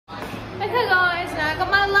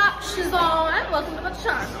Shazam, and welcome to the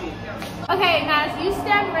channel. Okay, Naz, you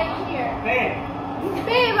stand right here. Hey.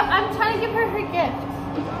 Babe, I'm trying to give her her gift.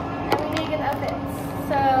 And we need to get outfits.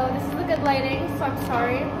 So this is the good lighting, so I'm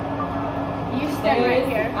sorry. You stand right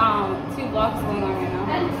here. 2 vlogs going on right now.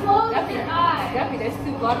 And close your eyes. Definitely, there's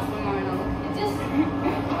 2 vlogs going on right now. Just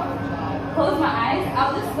Close my eyes.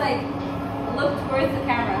 I'll just like look towards the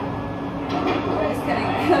camera. Just kidding.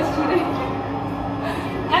 I was kidding.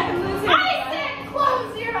 I can lose it. I said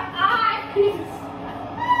close your eyes.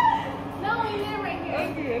 No, we need it right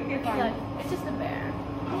here. Okay, fine. Look, it's just a bear.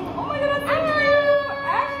 Oh my god, that's so cute.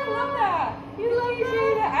 I actually love that. You love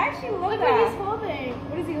that? that? I actually love Look that. what he's holding.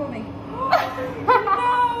 What is he holding?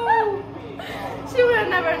 No! She would have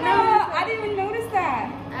never noticed. I didn't even notice that.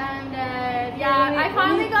 And yeah, I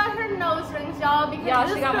finally got her nose rings, y'all, because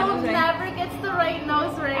She this got my girl nose ring. never gets the right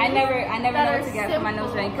nose rings. I never know that what to get for my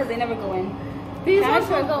nose ring because they never go in. These Can I ones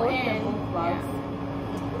show will go both in. the vlogs?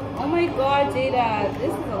 Oh my god, Jada, this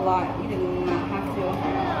is a lot. You did not have to.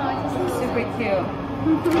 Super cute.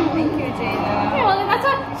 Thank you, Jada. Yeah, well, that's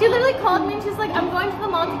what she literally called me and she's like, I'm going to the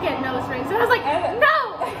mall to get nose rings. And I was like, no!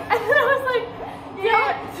 And then I was like,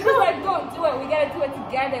 Yeah, she was like, don't do it. We gotta do it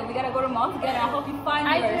together. We gotta go to the mall together. I'll help you find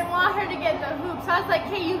I yours. didn't want her to get the hoops. So I was like,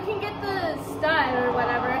 hey, you can get the stud or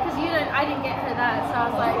whatever, because I didn't get her that. So I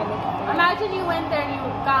was like, imagine you went there and you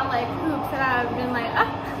got like hoops, and I've been like, ah,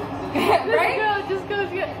 this Right? girl just goes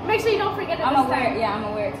good. Make sure you don't forget it. I'm this gonna wear it. time. Yeah, I'm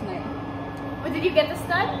gonna wear it tonight. But did you get the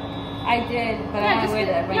stud? I did, but Yeah, I just wanna wear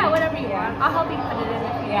get, the ring. yeah, whatever you want. I'll help you put it in.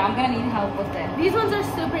 If you Yeah, I'm gonna need help with it. These ones are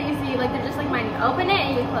super easy. Like they're just like mine. You open it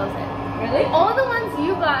and you close it. Really? All the ones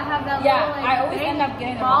you got have that Yeah, little like I always big end up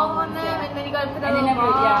getting the ball wrong on ones, them, yeah. and then you gotta put that And they little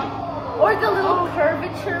never- ball. yeah. Or the little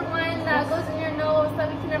curvature one that goes in your nose that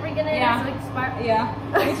we can never get in. Yeah. It's like spark. Yeah.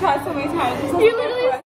 We tried so many times. You literally